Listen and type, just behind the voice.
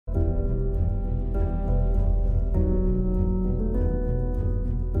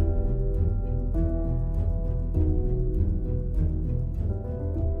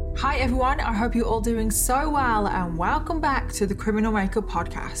everyone, I hope you're all doing so well and welcome back to the Criminal Makeup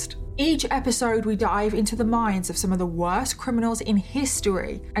Podcast. Each episode we dive into the minds of some of the worst criminals in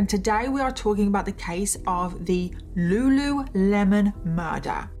history, and today we are talking about the case of the Lululemon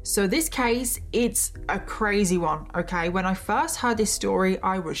murder. So this case, it's a crazy one, okay? When I first heard this story,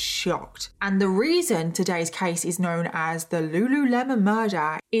 I was shocked. And the reason today's case is known as the Lululemon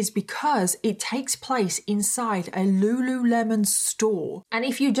murder is because it takes place inside a Lululemon store. And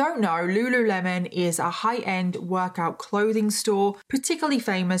if you don't know, Lululemon is a high-end workout clothing store, particularly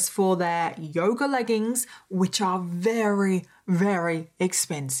famous for their yoga leggings, which are very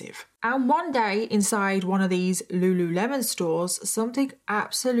expensive. And one day inside one of these Lululemon stores, something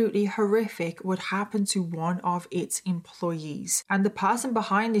absolutely horrific would happen to one of its employees. And the person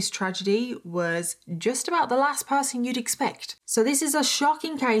behind this tragedy was just about the last person you'd expect. So this is a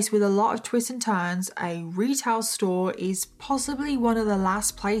shocking case with a lot of twists and turns. A retail store is possibly one of the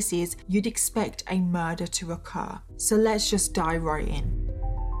last places you'd expect a murder to occur. So let's just dive right in.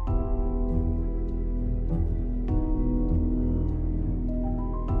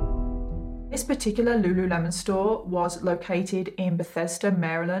 This particular Lululemon store was located in Bethesda,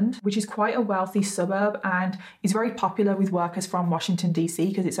 Maryland, which is quite a wealthy suburb and is very popular with workers from Washington, D.C.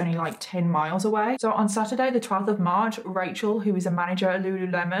 because it's only like 10 miles away. So on Saturday, the 12th of March, Rachel, who is a manager at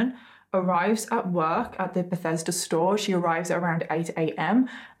Lululemon, arrives at work at the Bethesda store. She arrives at around 8 a.m.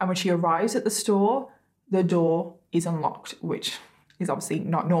 and when she arrives at the store, the door is unlocked, which is obviously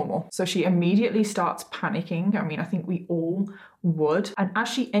not normal. So she immediately starts panicking. I mean, I think we all would. And as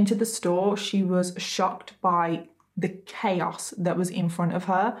she entered the store, she was shocked by the chaos that was in front of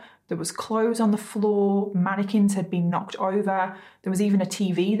her. There was clothes on the floor, mannequins had been knocked over. There was even a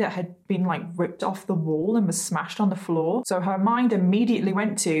TV that had been like ripped off the wall and was smashed on the floor. So her mind immediately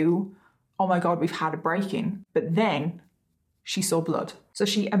went to, oh my God, we've had a break-in. But then she saw blood. So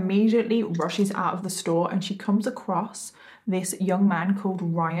she immediately rushes out of the store and she comes across this young man called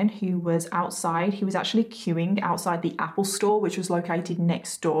Ryan who was outside. He was actually queuing outside the Apple store, which was located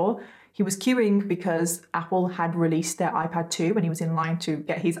next door. He was queuing because Apple had released their iPad 2 and he was in line to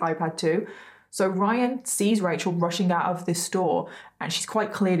get his iPad 2. So Ryan sees Rachel rushing out of this store and she's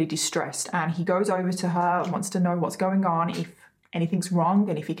quite clearly distressed, and he goes over to her, wants to know what's going on, if anything's wrong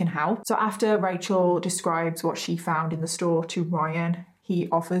and if he can help. So after Rachel describes what she found in the store to Ryan, he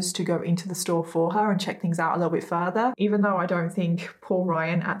offers to go into the store for her and check things out a little bit further, even though I don't think poor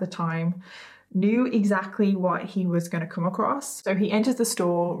Ryan at the time knew exactly what he was going to come across. So he enters the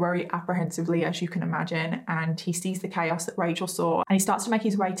store very apprehensively, as you can imagine, and he sees the chaos that Rachel saw, and he starts to make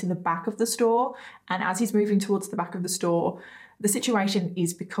his way to the back of the store. And as he's moving towards the back of the store, the situation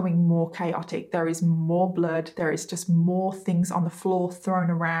is becoming more chaotic. There is more blood. There is just more things on the floor thrown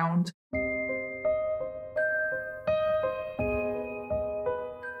around.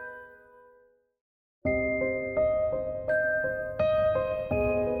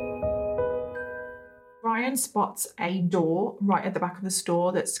 Ryan spots a door right at the back of the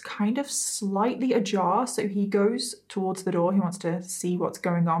store that's kind of slightly ajar. So he goes towards the door. He wants to see what's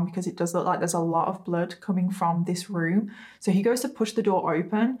going on because it does look like there's a lot of blood coming from this room. So he goes to push the door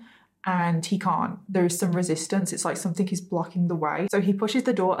open and he can't. There is some resistance. It's like something is blocking the way. So he pushes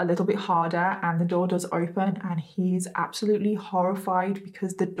the door a little bit harder and the door does open, and he's absolutely horrified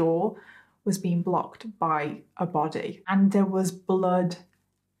because the door was being blocked by a body and there was blood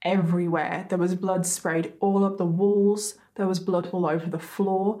everywhere. There was blood sprayed all up the walls. There was blood all over the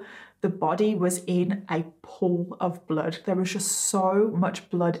floor. The body was in a pool of blood. There was just so much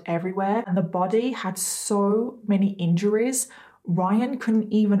blood everywhere, and the body had so many injuries. Ryan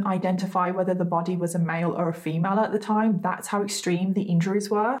couldn't even identify whether the body was a male or a female at the time. That's how extreme the injuries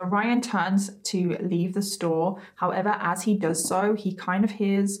were. Ryan turns to leave the store. However, as he does so, he kind of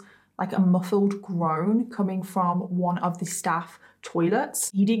hears like a muffled groan coming from one of the staff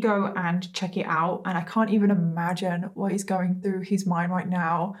toilets. He did go and check it out, and I can't even imagine what is going through his mind right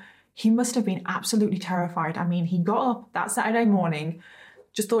now. He must have been absolutely terrified. I mean, he got up that Saturday morning,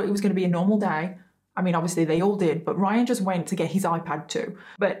 just thought it was going to be a normal day. I mean, obviously they all did, but Ryan just went to get his iPad too.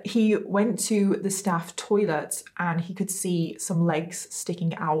 But he went to the staff toilets and he could see some legs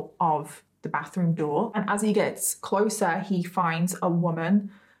sticking out of the bathroom door. And as he gets closer, he finds a woman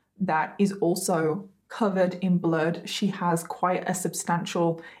that is also covered in blood. She has quite a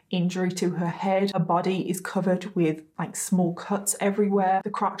substantial injury to her head. Her body is covered with like small cuts everywhere.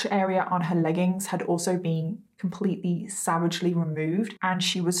 The crotch area on her leggings had also been completely savagely removed, and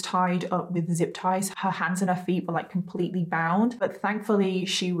she was tied up with zip ties. Her hands and her feet were like completely bound, but thankfully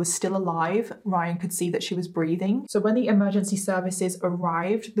she was still alive. Ryan could see that she was breathing. So when the emergency services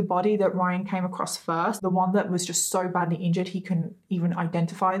arrived, the body that Ryan came across first, the one that was just so badly injured he couldn't even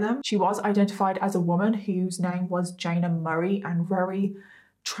identify them, she was identified as a woman whose name was Jana Murray, and very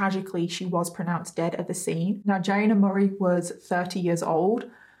tragically she was pronounced dead at the scene. Now Jana Murray was 30 years old,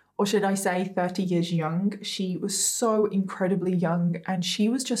 or should I say 30 years young. She was so incredibly young, and she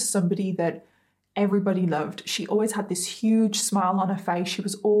was just somebody that everybody loved. She always had this huge smile on her face. She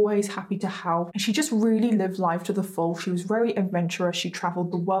was always happy to help, and she just really lived life to the full. She was very adventurous. She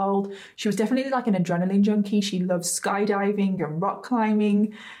traveled the world. She was definitely like an adrenaline junkie. She loved skydiving and rock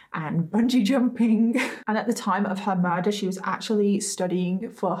climbing and bungee jumping. And at the time of her murder, she was actually studying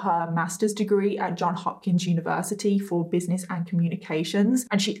for her master's degree at Johns Hopkins University for business and communications.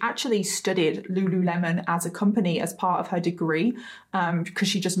 And she actually studied Lululemon as a company as part of her degree, because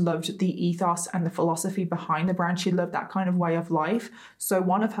she just loved the ethos and the philosophy behind the brand. She loved that kind of way of life. So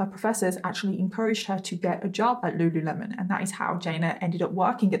one of her professors actually encouraged her to get a job at Lululemon, and that is how Jana ended up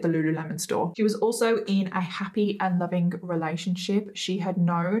working at the Lululemon store. She was also in a happy and loving relationship. She had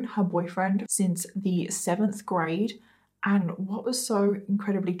known her boyfriend since the 7th grade. And what was so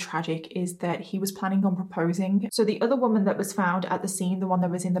incredibly tragic is that he was planning on proposing. So the other woman that was found at the scene, the one that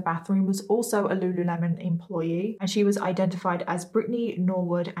was in the bathroom, was also a Lululemon employee. And she was identified as Brittany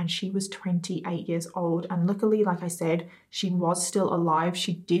Norwood, and she was 28 years old. And luckily, like I said, she was still alive.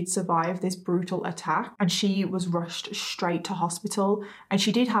 She did survive this brutal attack, and she was rushed straight to hospital. And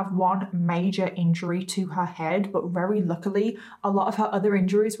she did have one major injury to her head, but very luckily, a lot of her other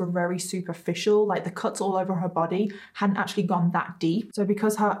injuries were very superficial, like the cuts all over her body hadn't actually gone that deep. So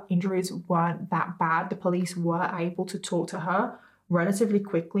because her injuries weren't that bad, the police were able to talk to her relatively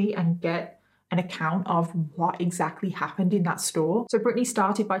quickly and get an account of what exactly happened in that store. So Brittany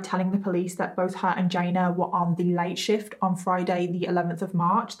started by telling the police that both her and Jana were on the late shift on Friday the 11th of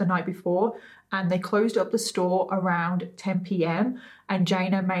March, the night before, and they closed up the store around 10 p.m. and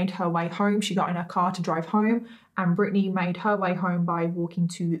Jana made her way home. She got in her car to drive home, and Brittany made her way home by walking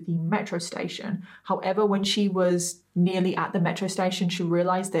to the metro station. However, when she was nearly at the metro station, she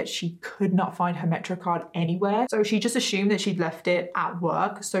realized that she could not find her metro card anywhere. So she just assumed that she'd left it at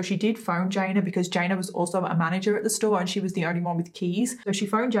work. So she did phone Jana, because Jana was also a manager at the store and she was the only one with keys. So she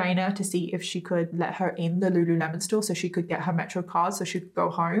phoned Jana to see if she could let her in the Lululemon store so she could get her metro card so she could go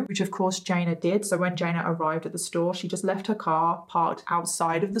home, which of course Jana did. So when Jana arrived at the store, she just left her car parked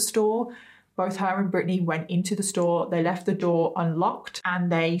outside of the store. Both her and Brittany went into the store. They left the door unlocked and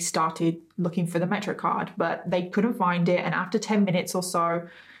they started looking for the metro card, but they couldn't find it. And after 10 minutes or so,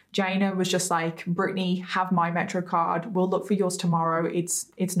 Jana was just like, Brittany, have my metro card. We'll look for yours tomorrow.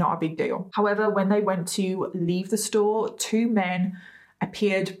 It's not a big deal. However, when they went to leave the store, two men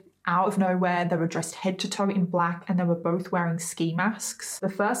appeared out of nowhere. They were dressed head to toe in black and they were both wearing ski masks. The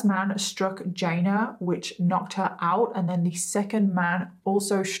first man struck Jana, which knocked her out, and then the second man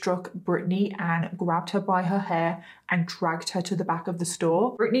also struck Brittany and grabbed her by her hair and dragged her to the back of the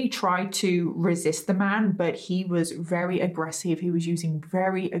store. Brittany tried to resist the man, but he was very aggressive. He was using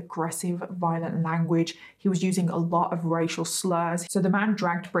very aggressive, violent language. He was using a lot of racial slurs. So the man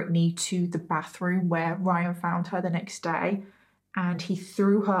dragged Brittany to the bathroom where Ryan found her the next day, and he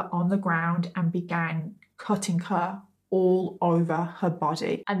threw her on the ground and began cutting her all over her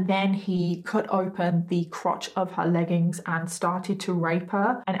body. And then he cut open the crotch of her leggings and started to rape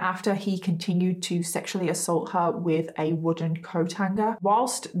her. And after, he continued to sexually assault her with a wooden coat hanger.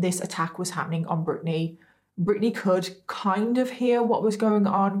 Whilst this attack was happening on Brittany, Brittany could kind of hear what was going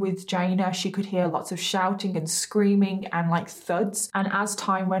on with Jana. She could hear lots of shouting and screaming and like thuds. And as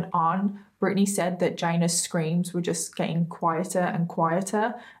time went on, Brittany said that Jana's screams were just getting quieter and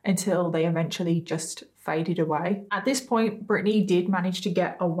quieter until they eventually just faded away. At this point, Brittany did manage to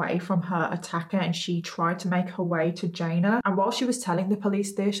get away from her attacker and she tried to make her way to Jana. And while she was telling the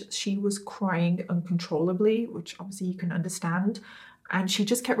police this, she was crying uncontrollably, which obviously you can understand. And she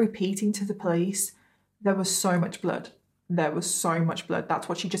just kept repeating to the police, there was so much blood. There was so much blood. That's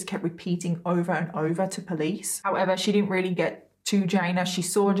what she just kept repeating over and over to police. However, she didn't really get to Jana. She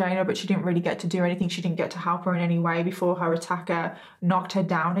saw Jana, but she didn't really get to do anything. She didn't get to help her in any way before her attacker knocked her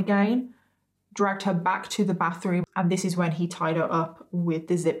down again, dragged her back to the bathroom, and this is when he tied her up with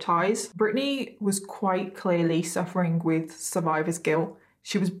the zip ties. Brittany was quite clearly suffering with survivor's guilt.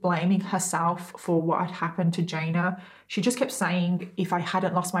 She was blaming herself for what had happened to Jana. She just kept saying, if I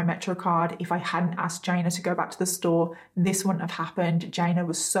hadn't lost my metro card, if I hadn't asked Jana to go back to the store, this wouldn't have happened. Jana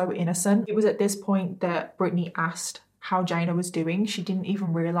was so innocent. It was at this point that Brittany asked how Jayna was doing. She didn't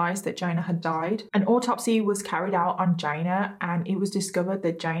even realise that Jayna had died. An autopsy was carried out on Jayna, and it was discovered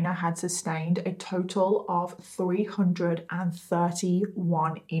that Jayna had sustained a total of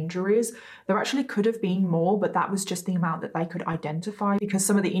 331 injuries. There actually could have been more, but that was just the amount that they could identify, because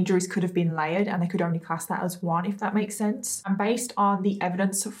some of the injuries could have been layered and they could only class that as one, if that makes sense. And based on the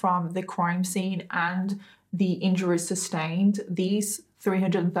evidence from the crime scene and the injuries sustained, these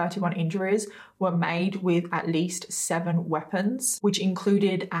 331 injuries were made with at least 7 weapons, which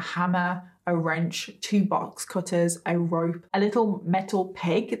included a hammer, a wrench, 2 box cutters, a rope, a little metal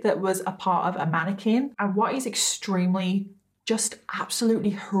peg that was a part of a mannequin. And what is extremely, just absolutely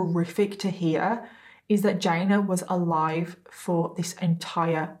horrific to hear is that Jayna was alive for this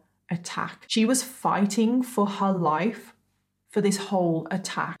entire attack. She was fighting for her life for this whole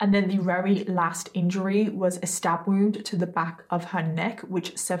attack. And then the very last injury was a stab wound to the back of her neck,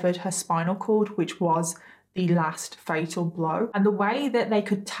 which severed her spinal cord, which was the last fatal blow. And the way that they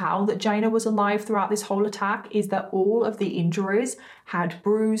could tell that Jayna was alive throughout this whole attack is that all of the injuries had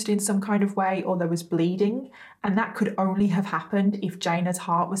bruised in some kind of way, or there was bleeding, and that could only have happened if Jayna's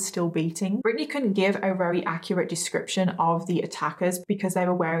heart was still beating. Brittany couldn't give a very accurate description of the attackers because they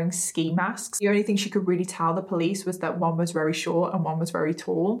were wearing ski masks. The only thing she could really tell the police was that one was very short and one was very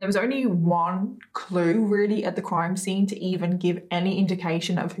tall. There was only one clue really at the crime scene to even give any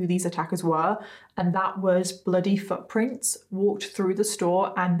indication of who these attackers were, and that was bloody footprints walked through the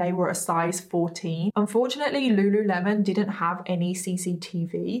store, and they were a size 14. Unfortunately, Lululemon didn't have any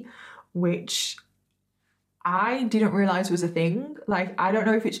CCTV, which I didn't realize was a thing. Like, I don't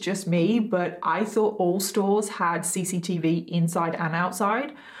know if it's just me, but I thought all stores had CCTV inside and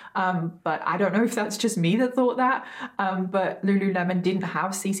outside. But I don't know if that's just me that thought that. But Lululemon didn't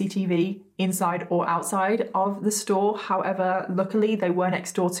have CCTV inside or outside of the store. However, luckily they were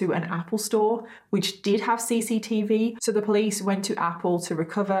next door to an Apple store, which did have CCTV. So the police went to Apple to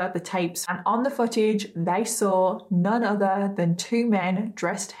recover the tapes. And on the footage, they saw none other than 2 men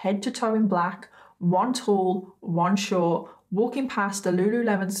dressed head to toe in black, one tall, one short, walking past the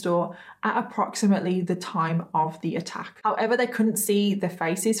Lululemon store at approximately the time of the attack. However, they couldn't see the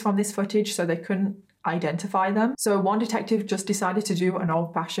faces from this footage, so they couldn't identify them. So one detective just decided to do an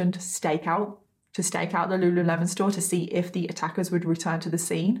old-fashioned stakeout to stake out the Lululemon store to see if the attackers would return to the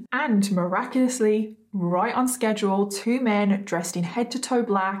scene. And miraculously, right on schedule, 2 men dressed in head-to-toe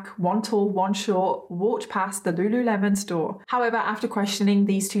black, one tall, one short, walked past the Lululemon store. However, after questioning,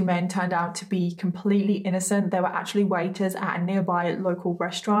 these 2 men turned out to be completely innocent. They were actually waiters at a nearby local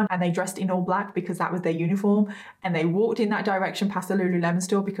restaurant, and they dressed in all black because that was their uniform, and they walked in that direction past the Lululemon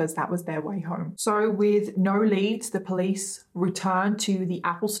store because that was their way home. So with no leads, the police returned to the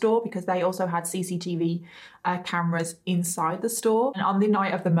Apple store because they also had CCTV cameras inside the store. And on the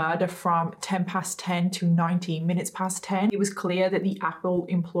night of the murder, from 10 past 10 to 19 minutes past 10, it was clear that the Apple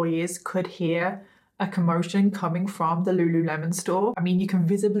employees could hear a commotion coming from the Lululemon store. I mean, you can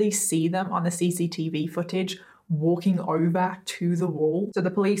visibly see them on the CCTV footage walking over to the wall. So the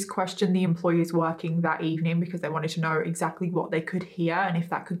police questioned the employees working that evening because they wanted to know exactly what they could hear and if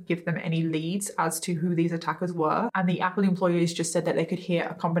that could give them any leads as to who these attackers were. And the Apple employees just said that they could hear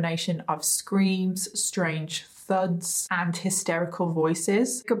a combination of screams, strange thuds, and hysterical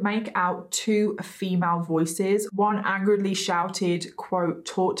voices. They could make out 2 female voices. One angrily shouted, quote,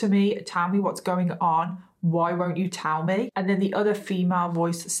 "Talk to me, tell me what's going on. Why won't you tell me?" And then the other female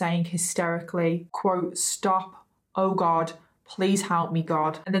voice saying hysterically, quote, "Stop. Oh God, please help me,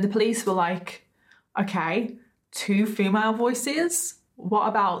 God." And then the police were like, okay, 2 female voices? What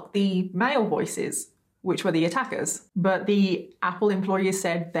about the male voices, which were the attackers? But the Apple employees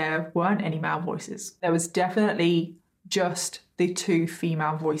said there weren't any male voices. There was definitely just the 2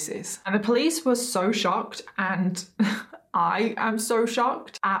 female voices. And the police was so shocked, and I am so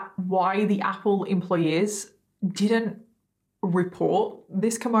shocked at why the Apple employees didn't report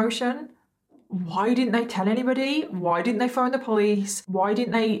this commotion. Why didn't they tell anybody? Why didn't they phone the police? Why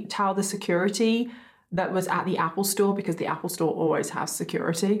didn't they tell the security that was at the Apple store? Because the Apple store always has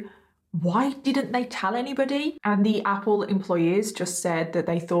security. Why didn't they tell anybody? And the Apple employees just said that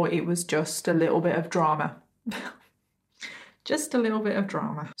they thought it was just a little bit of drama. Just a little bit of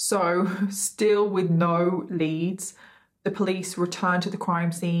drama. So still with no leads, the police return to the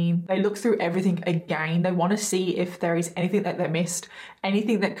crime scene. They look through everything again. They want to see if there is anything that they missed,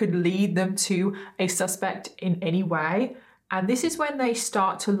 anything that could lead them to a suspect in any way. And this is when they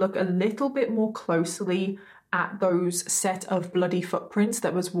start to look a little bit more closely at those set of bloody footprints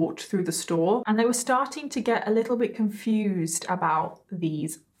that was walked through the store. And they were starting to get a little bit confused about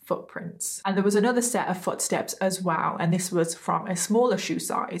these footprints. And there was another set of footsteps as well. And this was from a smaller shoe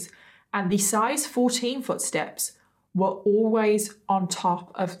size. And the size 14 footsteps were always on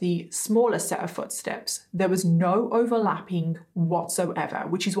top of the smaller set of footsteps. There was no overlapping whatsoever,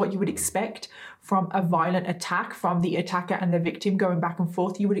 which is what you would expect from a violent attack, from the attacker and the victim going back and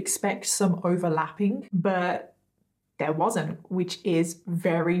forth. You would expect some overlapping, but there wasn't, which is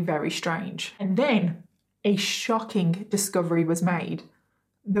very, very strange. And then a shocking discovery was made.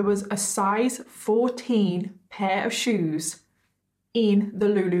 There was a size 14 pair of shoes in the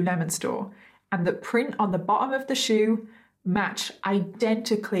Lululemon store, and the print on the bottom of the shoe matched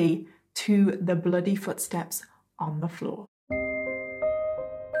identically to the bloody footsteps on the floor.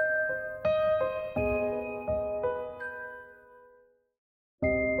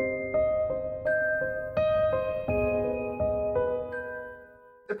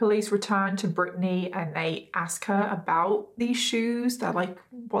 The police returned to Brittany and they asked her about these shoes. They're like,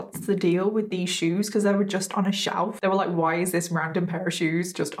 what's the deal with these shoes? Because they were just on a shelf. They were like, why is this random pair of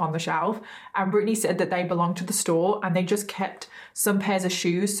shoes just on the shelf? And Brittany said that they belonged to the store and they just kept some pairs of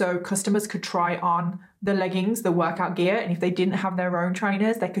shoes so customers could try on the leggings, the workout gear. And if they didn't have their own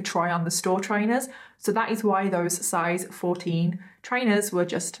trainers, they could try on the store trainers. So that is why those size 14 trainers were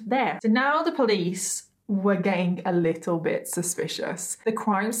just there. So now the police were getting a little bit suspicious. The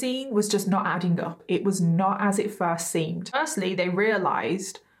crime scene was just not adding up. It was not as it first seemed. Firstly, they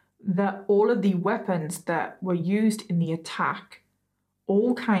realized that all of the weapons that were used in the attack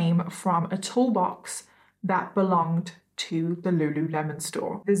all came from a toolbox that belonged to the Lululemon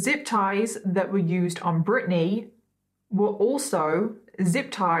store. The zip ties that were used on Brittany were also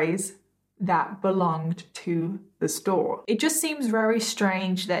zip ties that belonged to the store. It just seems very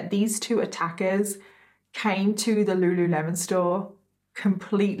strange that these two attackers came to the Lululemon store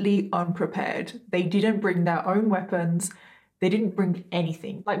completely unprepared. They didn't bring their own weapons. They didn't bring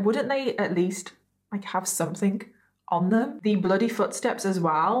anything. Like, wouldn't they at least like have something on them? The bloody footsteps as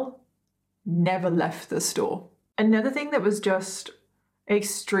well never left the store. Another thing that was just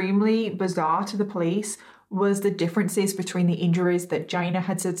extremely bizarre to the police was the differences between the injuries that Jayna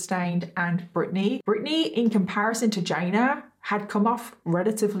had sustained and Brittany. Brittany, in comparison to Jayna, had come off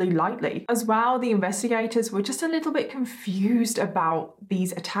relatively lightly. As well, the investigators were just a little bit confused about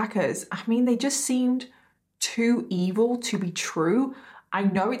these attackers. I mean, they just seemed too evil to be true. I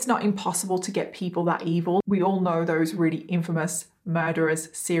know it's not impossible to get people that evil. We all know those really infamous murderers,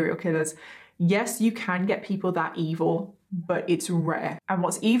 serial killers. Yes, you can get people that evil, but it's rare. And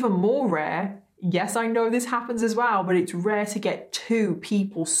what's even more rare, yes, I know this happens as well, but it's rare to get two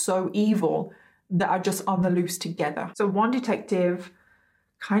people so evil that are just on the loose together. So one detective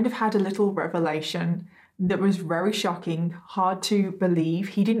kind of had a little revelation that was very shocking, hard to believe.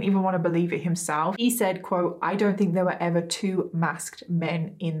 He didn't even want to believe it himself. He said, quote, "I don't think there were ever two masked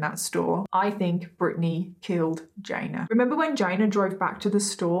men in that store. I think Brittany killed Jayna." Remember when Jayna drove back to the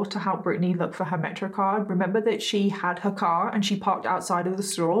store to help Brittany look for her Metro card? Remember that she had her car and she parked outside of the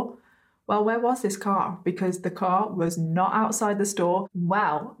store? Well, where was this car? Because the car was not outside the store.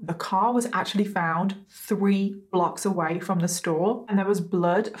 Well, the car was actually found 3 blocks away from the store, and there was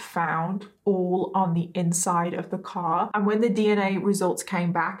blood found all on the inside of the car. And when the DNA results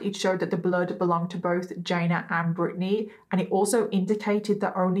came back, it showed that the blood belonged to both Jayna and Brittany, and it also indicated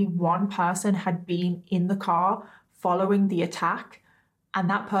that only one person had been in the car following the attack. And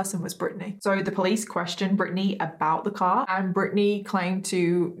that person was Brittany. So the police questioned Brittany about the car, and Brittany claimed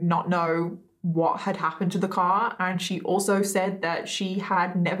to not know what had happened to the car. And she also said that she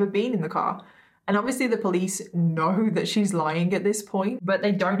had never been in the car. And obviously the police know that she's lying at this point, but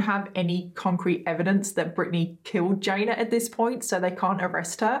they don't have any concrete evidence that Brittany killed Jayna at this point, so they can't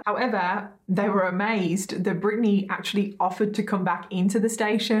arrest her. However, they were amazed that Brittany actually offered to come back into the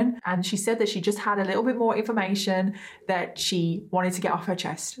station, and she said that she just had a little bit more information that she wanted to get off her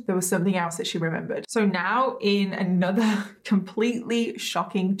chest. There was something else that she remembered. So now, in another completely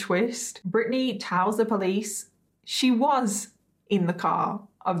shocking twist, Brittany tells the police she was in the car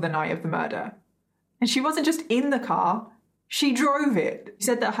of the night of the murder. And she wasn't just in the car, she drove it. She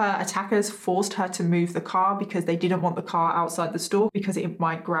said that her attackers forced her to move the car because they didn't want the car outside the store because it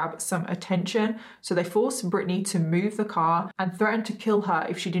might grab some attention. So they forced Brittany to move the car and threatened to kill her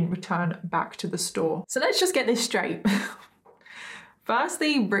if she didn't return back to the store. So let's just get this straight.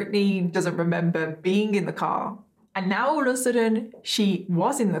 Firstly, Brittany doesn't remember being in the car. And now all of a sudden, she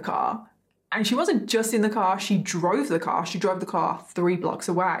was in the car. And she wasn't just in the car, she drove the car. She drove the car 3 blocks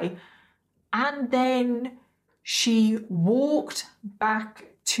away. And then she walked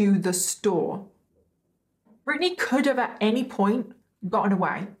back to the store. Brittany could have at any point gotten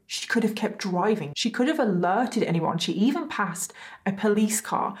away. She could have kept driving. She could have alerted anyone. She even passed a police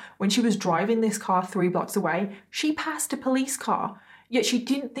car. When she was driving this car 3 blocks away, she passed a police car. Yet she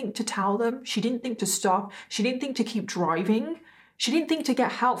didn't think to tell them. She didn't think to stop. She didn't think to keep driving. She didn't think to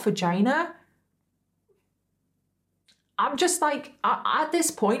get help for Jaina. I'm just like, at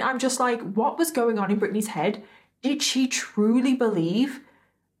this point, I'm just like, what was going on in Brittany's head? Did she truly believe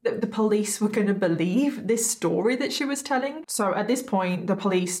that the police were going to believe this story that she was telling? So at this point, the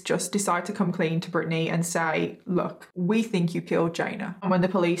police just decide to come clean to Brittany and say, look, we think you killed Jaina. And when the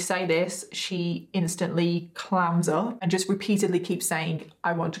police say this, she instantly clams up and just repeatedly keeps saying,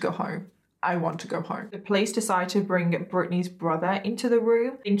 I want to go home. I want to go home. The police decide to bring Brittany's brother into the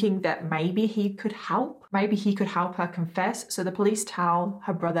room, thinking that maybe he could help. Maybe he could help her confess. So the police tell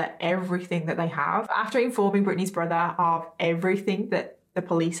her brother everything that they have. After informing Brittany's brother of everything that the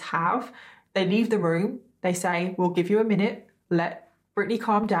police have, they leave the room. They say, we'll give you a minute. Let Brittany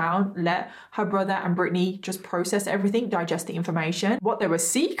calm down. Let her brother and Brittany just process everything, digest the information. What they were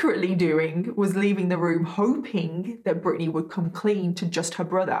secretly doing was leaving the room hoping that Brittany would come clean to just her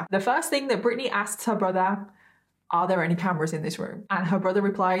brother. The first thing that Brittany asks her brother, are there any cameras in this room? And her brother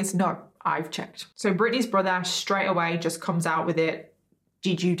replies, no, I've checked. So Brittany's brother straight away just comes out with it.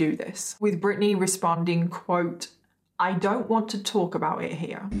 Did you do this? With Brittany responding, quote, I don't want to talk about it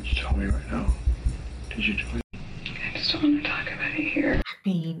here. Did you tell me right now? Did you tell me? I just don't want to talk about it here. I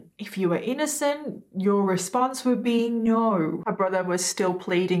mean, if you were innocent, your response would be no. Her brother was still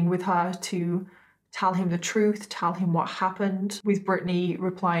pleading with her to tell him the truth, tell him what happened, with Brittany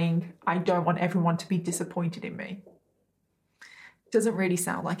replying, I don't want everyone to be disappointed in me. Doesn't really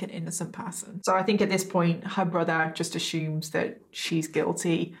sound like an innocent person. So I think at this point, her brother just assumes that she's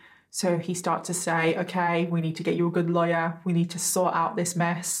guilty. So he starts to say, okay, we need to get you a good lawyer. We need to sort out this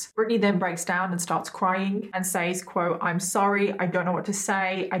mess. Brittany then breaks down and starts crying and says, quote, I'm sorry. I don't know what to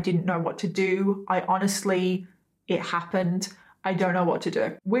say. I didn't know what to do. It happened. I don't know what to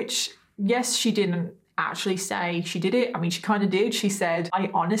do. Which, yes, she didn't actually say she did it. I mean, she kind of did. She said, I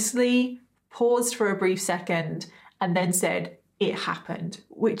honestly paused for a brief second and then said, it happened,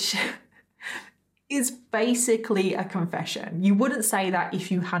 which is basically a confession. You wouldn't say that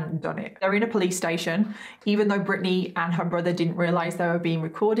if you hadn't done it. They're in a police station. Even though Brittany and her brother didn't realize they were being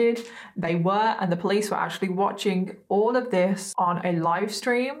recorded, they were, and the police were actually watching all of this on a live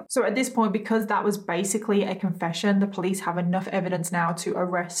stream. So at this point, because that was basically a confession, the police have enough evidence now to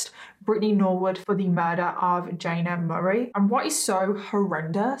arrest Brittany Norwood for the murder of Jaina Murray. And what is so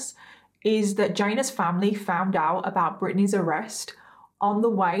horrendous is that Jaina's family found out about Brittany's arrest on the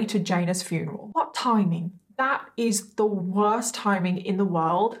way to Jaina's funeral. What timing? That is the worst timing in the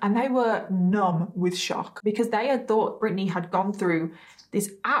world. And they were numb with shock because they had thought Brittany had gone through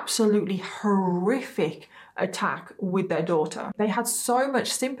this absolutely horrific attack with their daughter. They had so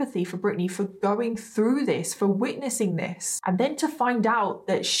much sympathy for Brittany for going through this, for witnessing this. And then to find out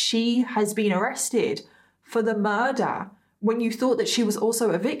that she has been arrested for the murder when you thought that she was also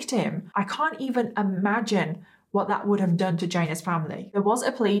a victim. I can't even imagine what that would have done to Jaina's family. There was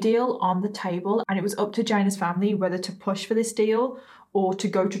a plea deal on the table and it was up to Jaina's family whether to push for this deal or to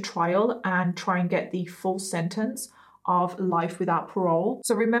go to trial and try and get the full sentence of life without parole.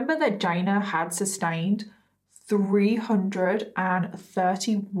 So remember that Jaina had sustained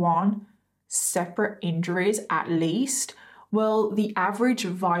 331 separate injuries at least. Well, the average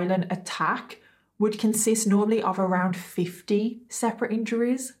violent attack would consist normally of around 50 separate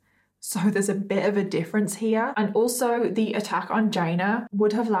injuries. So there's a bit of a difference here. And also the attack on Jaina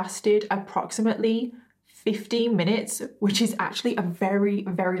would have lasted approximately 15 minutes, which is actually a very,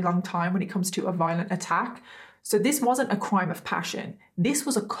 very long time when it comes to a violent attack. So this wasn't a crime of passion. This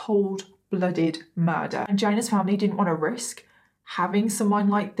was a cold-blooded murder. And Jaina's family didn't want to risk having someone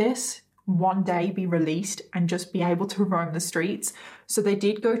like this one day be released and just be able to roam the streets. So they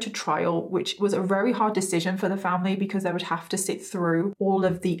did go to trial, which was a very hard decision for the family because they would have to sit through all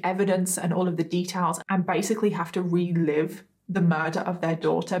of the evidence and all of the details and basically have to relive the murder of their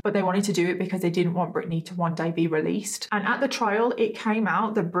daughter. But they wanted to do it because they didn't want Brittany to one day be released. And at the trial, it came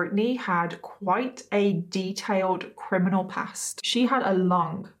out that Brittany had quite a detailed criminal past. She had a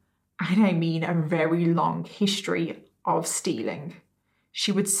long, and I mean a very long, history of stealing.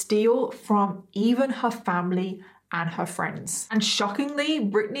 She would steal from even her family and her friends. And shockingly,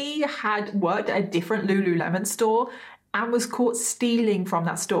 Brittany had worked at a different Lululemon store and was caught stealing from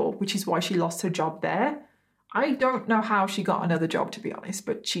that store, which is why she lost her job there. I don't know how she got another job, to be honest,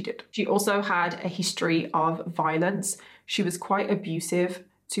 but she did. She also had a history of violence. She was quite abusive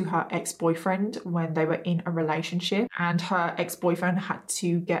to her ex-boyfriend when they were in a relationship, and her ex-boyfriend had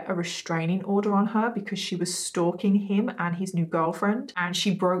to get a restraining order on her because she was stalking him and his new girlfriend, and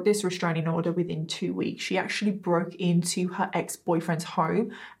she broke this restraining order within 2 weeks. She actually broke into her ex-boyfriend's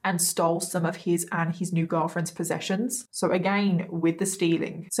home and stole some of his and his new girlfriend's possessions. So again, with the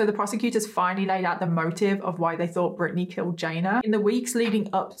stealing. So the prosecutors finally laid out the motive of why they thought Brittany killed Jayna. In the weeks leading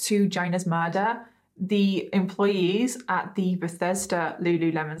up to Jayna's murder, the employees at the Bethesda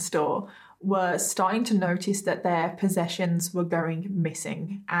Lululemon store were starting to notice that their possessions were going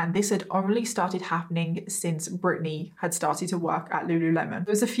missing. And this had only started happening since Brittany had started to work at Lululemon.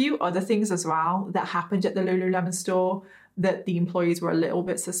 There's a few other things as well that happened at the Lululemon store that the employees were a little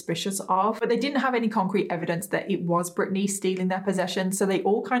bit suspicious of, but they didn't have any concrete evidence that it was Brittany stealing their possessions. So they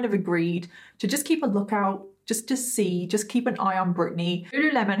all kind of agreed to just keep a lookout, just keep an eye on Brittany.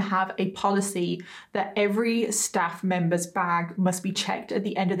 Lululemon have a policy that every staff member's bag must be checked at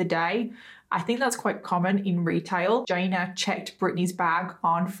the end of the day. I think that's quite common in retail. Jayna checked Brittany's bag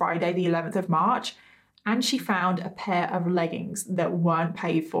on Friday, the 11th of March, and she found a pair of leggings that weren't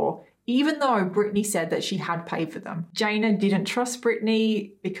paid for, even though Brittany said that she had paid for them. Jayna didn't trust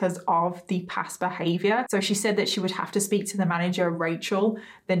Brittany because of the past behaviour, so she said that she would have to speak to the manager, Rachel,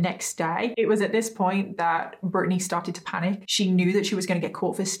 the next day. It was at this point that Brittany started to panic. She knew that she was going to get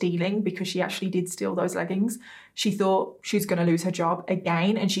caught for stealing because she actually did steal those leggings. She thought she was going to lose her job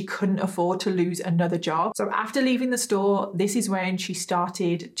again, and she couldn't afford to lose another job. So after leaving the store, this is when she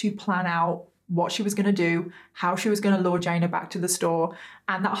started to plan out what she was going to do, how she was going to lure Jayna back to the store.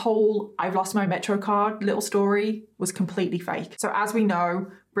 And that whole "I've lost my Metro card" little story was completely fake. So as we know,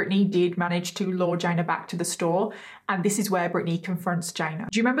 Brittany did manage to lure Jayna back to the store, and this is where Brittany confronts Jayna.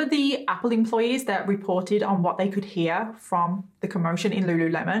 Do you remember the Apple employees that reported on what they could hear from the commotion in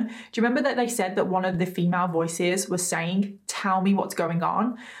Lululemon? Do you remember that they said that one of the female voices was saying, "Tell me what's going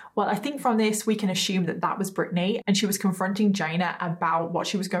on"? Well, I think from this we can assume that that was Brittany, and she was confronting Jayna about what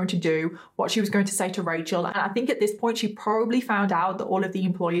she was going to do, what she was going to say to Rachel. And I think at this point she probably found out that all of the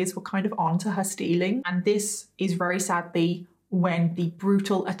employees were kind of onto her stealing. And this is very sadly when the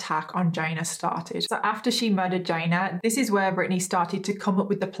brutal attack on Jayna started. So after she murdered Jayna, this is where Brittany started to come up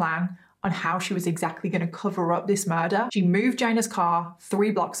with the plan on how she was exactly going to cover up this murder. She moved Jayna's car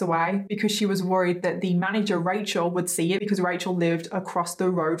 3 blocks away because she was worried that the manager, Rachel, would see it, because Rachel lived across the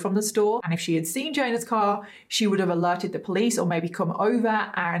road from the store. And if she had seen Jayna's car, she would have alerted the police or maybe come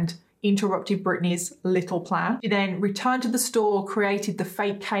over and interrupted Brittany's little plan. She then returned to the store, created the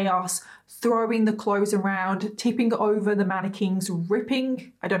fake chaos, throwing the clothes around, tipping over the mannequins,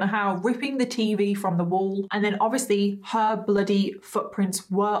 ripping the TV from the wall. And then obviously her bloody footprints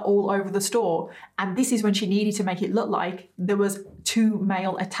were all over the store. And this is when she needed to make it look like there was 2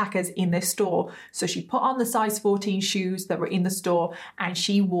 male attackers in this store. So she put on the size 14 shoes that were in the store, and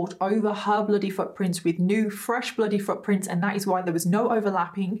she walked over her bloody footprints with new, fresh bloody footprints. And that is why there was no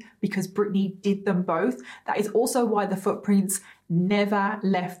overlapping, because Brittany did them both. That is also why the footprints never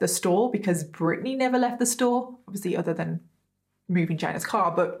left the store, because Brittany never left the store, obviously other than moving Jayna's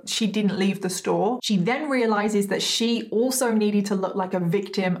car, but she didn't leave the store. She then realizes that she also needed to look like a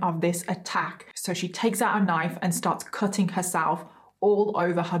victim of this attack. So she takes out a knife and starts cutting herself all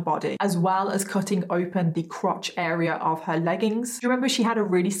over her body, as well as cutting open the crotch area of her leggings. Do you remember she had a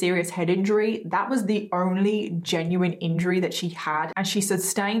really serious head injury? That was the only genuine injury that she had, and she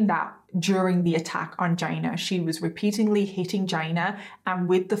sustained that during the attack on Jayna. She was repeatedly hitting Jayna, and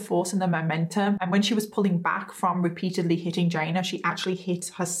with the force and the momentum, and when she was pulling back from repeatedly hitting Jayna, she actually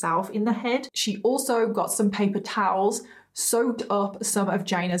hit herself in the head. She also got some paper towels, soaked up some of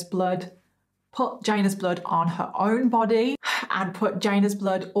Jayna's blood, put Jayna's blood on her own body, and put Jayna's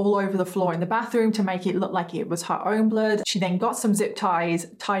blood all over the floor in the bathroom to make it look like it was her own blood. She then got some zip ties,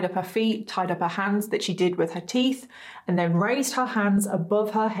 tied up her feet, tied up her hands that she did with her teeth, and then raised her hands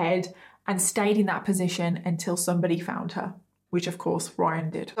above her head and stayed in that position until somebody found her, which of course Ryan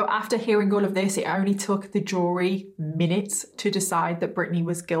did. So after hearing all of this, it only took the jury minutes to decide that Brittany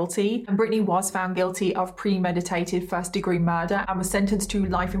was guilty. And Brittany was found guilty of premeditated first-degree murder and was sentenced to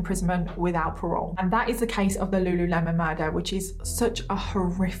life imprisonment without parole. And that is the case of the Lululemon murder, which is such a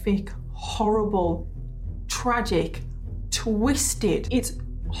horrific, horrible, tragic, twisted. It's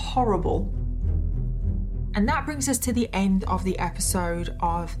horrible. And that brings us to the end of the episode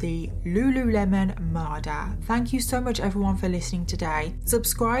of the Lululemon murder. Thank you so much everyone for listening today.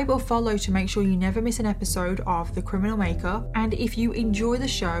 Subscribe or follow to make sure you never miss an episode of The Criminal Maker. And if you enjoy the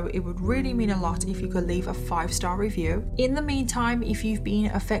show, it would really mean a lot if you could leave a 5-star review. In the meantime, if you've been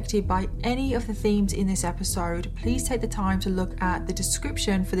affected by any of the themes in this episode, please take the time to look at the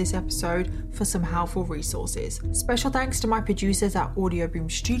description for this episode for some helpful resources. Special thanks to my producers at Audio Boom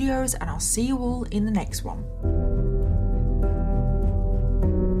Studios, and I'll see you all in the next one.